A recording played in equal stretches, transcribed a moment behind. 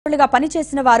కానిస్టేబుల్గా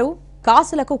పనిచేసిన వారు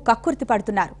కాసులకు కక్కుర్తి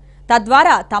పడుతున్నారు.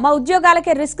 తద్వారా తమ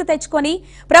ఉద్యోగాలకే రిస్క్ తెచ్చుకొని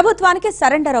ప్రభుత్వానికి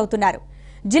సరెండర్ అవుతున్నారు.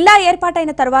 జిల్లా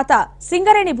ఏర్పాటైన తర్వాత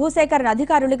సింగరేణి భూసేకరణ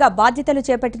అధికారులుగా బాధ్యతలు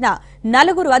చేపట్టిన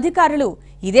 4 అధికారులు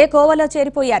ఇదే కోవలో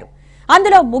చేరిపోయారు.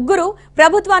 అందులో 3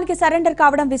 ప్రభుత్వానికి సరెండర్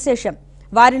కావడం విశేషం.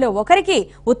 వారిలో ఒకరికి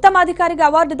ఉత్తమాధికారిగా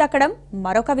అవార్డు దక్కడం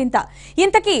మరొక వింత.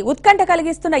 ఇంతకీ ఉత్కంఠ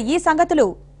కలిగిస్తున్న ఈ సంగతులు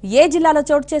ఏ జిల్లాలో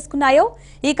చోటు చేసుకున్నాయో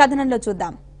ఈ కథనంలో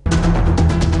చూద్దాం.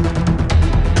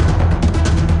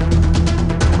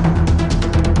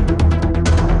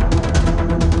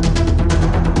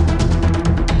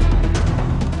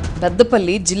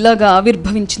 పెద్దపల్లి జిల్లాగా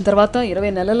ఆవిర్భవించిన తర్వాత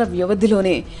 20 నెలల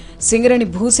వ్యవధిలోనే సింగరేణి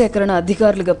భూసేకరణ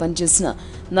అధికారులుగా పనిచేసిన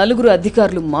 4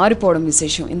 అధికారులు మారిపోవడం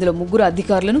విశేషం. ఇందులో 3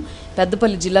 అధికారులను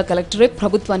పెద్దపల్లి జిల్లా కలెక్టరే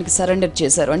ప్రభుత్వానికి సరెండర్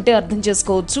చేశారు. అంటే అర్థం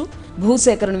చేసుకోవచ్చు,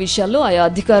 భూసేకరణ విషయాల్లో ఆయా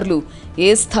అధికారులు ఏ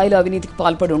స్థాయిలో అవినీతికి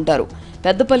పాల్పడి ఉంటారు.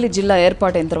 పెద్దపల్లి జిల్లా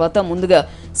ఏర్పాటైన తర్వాత ముందుగా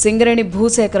సింగరేణి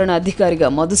భూసేకరణ అధికారిగా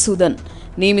మధుసూదన్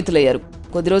నియమితులయ్యారు.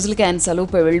 కొద్ది రోజులకి ఆయన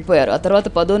సెలవుపై వెళ్లిపోయారు. ఆ తర్వాత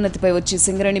పదోన్నతిపై వచ్చి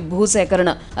సింగరేణి భూసేకరణ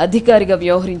అధికారిగా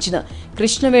వ్యవహరించిన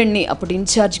కృష్ణవేణిని అప్పటి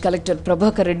ఇన్ఛార్జ్ కలెక్టర్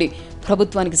ప్రభాకర్ రెడ్డి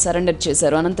ప్రభుత్వానికి సరెండర్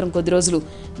చేశారు. అనంతరం కొద్ది రోజులు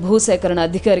భూసేకరణ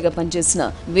అధికారిగా పనిచేసిన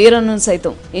వీరన్నను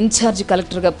సైతం ఇన్ఛార్జ్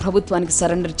కలెక్టర్గా ప్రభుత్వానికి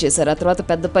సరెండర్ చేశారు. ఆ తర్వాత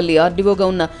పెద్దపల్లి ఆర్డీఓగా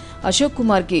ఉన్న అశోక్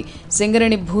కుమార్కి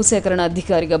సింగరేణి భూసేకరణ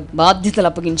అధికారిగా బాధ్యతలు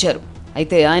అప్పగించారు.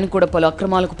 అయితే ఆయన కూడా పలు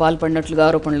అక్రమాలకు పాల్పడినట్లుగా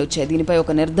ఆరోపణలు వచ్చాయి. దీనిపై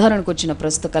ఒక నిర్ధారణకు వచ్చిన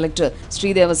ప్రస్తుత కలెక్టర్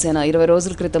శ్రీదేవసేన 20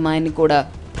 రోజుల క్రితం ఆయన్ని కూడా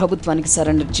ప్రభుత్వానికి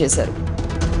సరెండర్ చేశారు.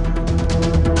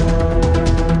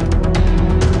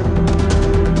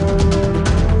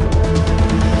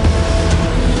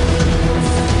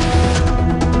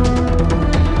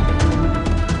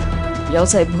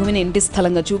 వ్యవసాయ భూమిని ఇంటి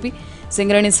స్థలంగా చూపి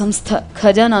సింగరేణి సంస్థ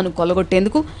ఖజానాను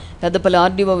కొల్లగొట్టేందుకు పెద్దపల్లి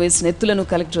ఆర్డీఓ వేసిన ఎత్తులను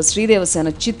కలెక్టర్ శ్రీదేవసేన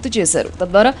చిత్తు చేశారు.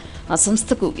 తద్వారా ఆ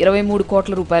సంస్థకు 23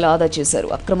 కోట్ల రూపాయలు ఆదా చేశారు.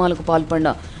 అక్రమాలకు పాల్పడిన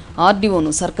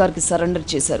ఆర్డీఓను సర్కార్కి సరెండర్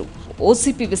చేశారు.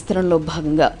 ఓసీపీ విస్తరణలో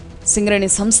భాగంగా సింగరేణి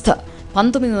సంస్థ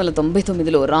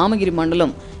 1999లో రామగిరి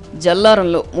మండలం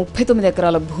జల్లారంలో 39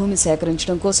 ఎకరాల భూమి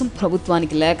సేకరించడం కోసం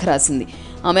ప్రభుత్వానికి లేఖ రాసింది.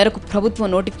 ఆ మేరకు ప్రభుత్వం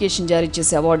నోటిఫికేషన్ జారీ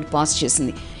చేసి అవార్డు పాస్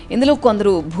చేసింది. ఇందులో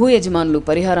కొందరు భూ యజమానులు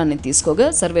పరిహారాన్ని తీసుకోగా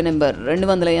సర్వే నెంబర్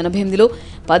 288లో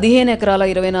 15 ఎకరాల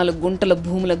 24 గుంటల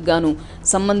భూములకు గాను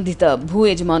సంబంధిత భూ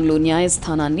యజమానులు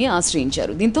న్యాయస్థానాన్ని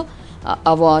ఆశ్రయించారు. దీంతో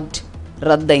అవార్డు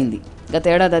రద్దయింది. గత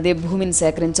ఏడాది అదే భూమిని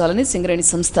సేకరించాలని సింగరేణి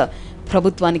సంస్థ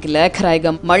ప్రభుత్వానికి లేఖ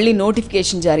రాయగా మళ్లీ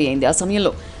నోటిఫికేషన్ జారీ అయింది. ఆ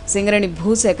సమయంలో సింగరేణి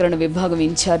భూసేకరణ విభాగం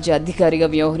ఇన్ఛార్జి అధికారిగా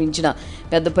వ్యవహరించిన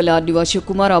పెద్దపల్లి ఆర్డీఓ అశోక్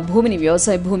కుమార్ ఆ భూమిని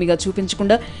వ్యవసాయ భూమిగా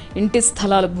చూపించకుండా ఇంటి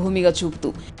స్థలాల భూమిగా చూపుతూ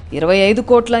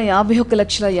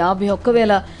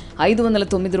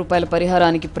 25,51,51,509 రూపాయల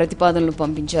పరిహారానికి ప్రతిపాదనలు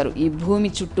పంపించారు. ఈ భూమి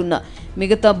చుట్టూన్న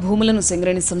మిగతా భూములను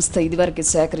సింగరేణి సంస్థ ఇదివరకే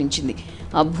సేకరించింది.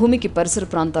 ఆ భూమికి పరిసర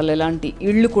ప్రాంతాల్లో ఎలాంటి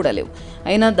ఇళ్లు కూడా లేవు.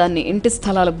 అయినా దాన్ని ఇంటి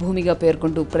స్థలాల భూమిగా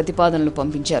పేర్కొంటూ ప్రతిపాదనలు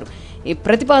పంపించారు. ఈ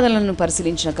ప్రతిపాదనలను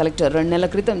పరిశీలించిన కలెక్టర్ 2 నెలల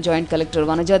క్రితం joint collector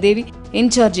Vanaja Devi,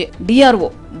 incharge DRO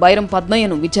Bairam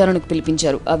పద్మయ్యను విచారణకు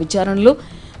పిలిపించారు. ఆ విచారణలో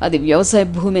అది వ్యవసాయ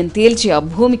భూమి అని తేల్చి ఆ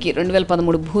భూమికి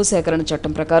 2013 భూసేకరణ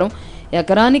చట్టం ప్రకారం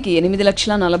ఎకరానికి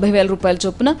 8,40,000 రూపాయల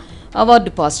చొప్పున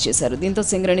అవార్డు పాస్ చేశారు. దీంతో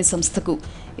సింగరేణి సంస్థకు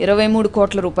 23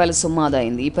 కోట్ల రూపాయల సొమ్ము ఆదా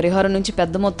అయింది. ఈ పరిహారం నుంచి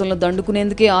పెద్ద మొత్తంలో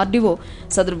దండుకునేందుకే ఆర్డీఓ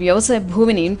సదరు వ్యవసాయ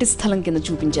భూమిని ఇంటి స్థలం కింద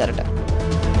చూపించారట.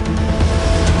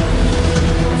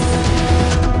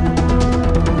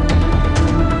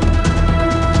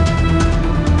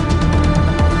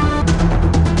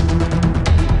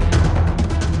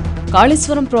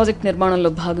 కాళేశ్వరం ప్రాజెక్టు నిర్మాణంలో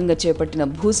భాగంగా చేపట్టిన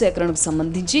భూసేకరణకు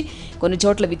సంబంధించి కొన్ని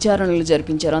చోట్ల విచారణలు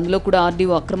జరిపించారు. అందులో కూడా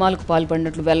ఆర్డీఓ అక్రమాలకు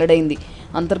పాల్పడినట్లు వెల్లడైంది.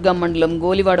 అంతర్గాం మండలం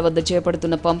గోలివాడ వద్ద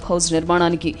చేపడుతున్న పంప్ హౌస్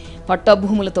నిర్మాణానికి పట్టా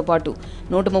భూములతో పాటు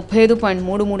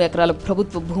 135.33 ఎకరాల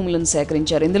ప్రభుత్వ భూములను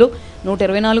సేకరించారు. ఇందులో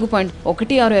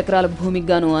 124.16 ఎకరాల భూమికి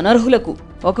గాను అనర్హులకు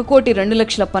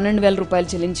 1,02,12,000 రూపాయలు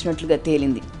చెల్లించినట్లుగా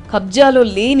తేలింది. కబ్జాలో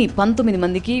లేని 19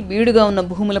 మందికి, బీడుగా ఉన్న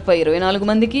భూములపై 24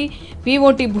 మందికి,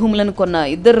 పీఓటీ భూములను కొన్న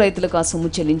 2 రైతులకు ఆ సొమ్ము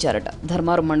చెల్లించారట.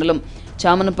 ధర్మారం మండలం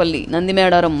చామనపల్లి,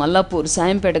 నందిమేడారం, మల్లాపూర్,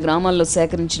 సాయంపేట గ్రామాల్లో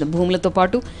సేకరించిన భూములతో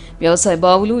పాటు వ్యవసాయ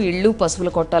బావులు, ఇళ్లు, పశువుల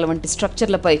కొట్టాల వంటి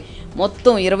స్ట్రక్చర్లపై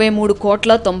మొత్తం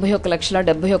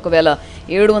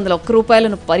 23,71,71,701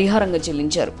 రూపాయలను పరిహారంగా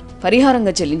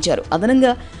చెల్లించారు.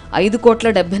 అదనంగా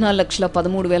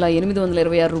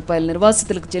 5,74,13,826 రూపాయల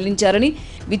నిర్వాసితులకు చెల్లించారని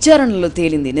విచారణలో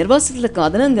తేలింది. నిర్వాసితులకు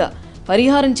అదనంగా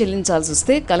పరిహారం చెల్లించాల్సి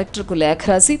వస్తే కలెక్టర్కు లేఖ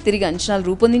రాసి తిరిగి అంచనాలు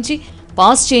రూపొందించి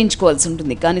పాస్ చేయించుకోవాల్సి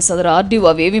ఉంటుంది. కానీ సదరు ఆర్డీఓ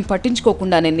అవేమీ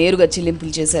పట్టించుకోకుండానే నేరుగా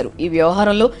చెల్లింపులు చేశారు. ఈ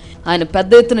వ్యవహారంలో ఆయన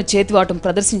పెద్ద ఎత్తున చేతివాటం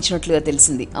ప్రదర్శించినట్లుగా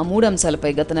తెలిసింది. ఆ 3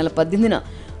 అంశాలపై గత నెల 18న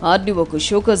ఆర్డీఓకు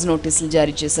షోకాజ్ నోటీసులు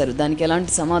జారీ చేశారు. దానికి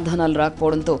ఎలాంటి సమాధానాలు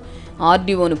రాకపోవడంతో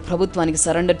ఆర్డీఓను ప్రభుత్వానికి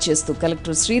సరెండర్ చేస్తూ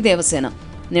కలెక్టర్ శ్రీదేవసేన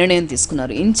నిర్ణయం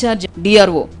తీసుకున్నారు. ఇన్ఛార్జ్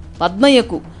డిఆర్ఓ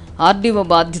పద్మయ్యకు ఆర్డీఓ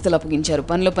బాధ్యతలు అప్పగించారు.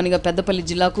 పనిలో పనిగా పెద్దపల్లి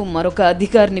జిల్లాకు మరొక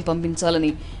అధికారిని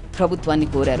పంపించాలని ప్రభుత్వాన్ని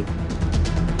కోరారు.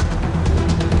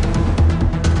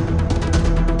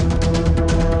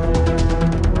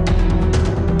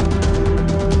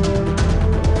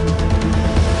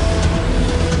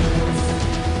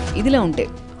 ఇదిలా ఉంటే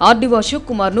ఆర్డీఓ అశోక్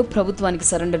కుమార్ను ప్రభుత్వానికి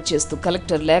సరెండర్ చేస్తూ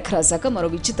కలెక్టర్ లేఖ రాశాక మరో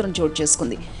విచిత్రం చోటు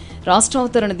చేసుకుంది.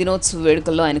 రాష్ట్రావతరణ దినోత్సవ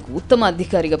వేడుకల్లో ఆయనకు ఉత్తమ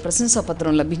అధికారిగా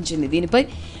ప్రశంసాపత్రం లభించింది. దీనిపై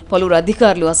పలువురు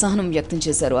అధికారులు అసహనం వ్యక్తం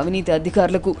చేశారు. అవినీతి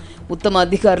అధికారులకు ఉత్తమ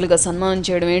అధికారులుగా సన్మానం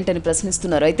చేయడం ఏంటని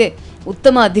ప్రశ్నిస్తున్నారు. అయితే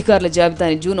ఉత్తమ అధికారుల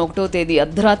జాబితాని జూన్ 1వ తేదీ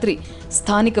అర్ధరాత్రి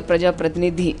స్థానిక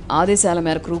ప్రజాప్రతినిధి ఆదేశాల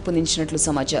మేరకు రూపొందించినట్లు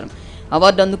సమాచారం.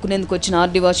 అవార్డు అందుకునేందుకు వచ్చిన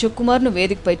ఆర్డీఓ అశోక్ కుమార్ను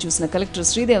వేదికపై చూసిన కలెక్టర్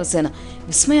శ్రీదేవసేన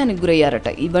విస్మయానికి గురయ్యారట.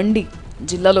 ఈ బండి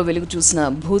జిల్లాలో వెలుగు చూసిన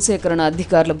భూసేకరణ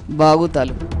అధికారుల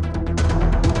బాగోతాలు.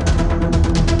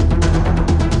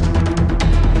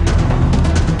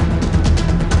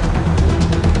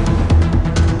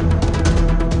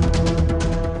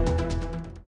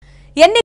 ఎన్ని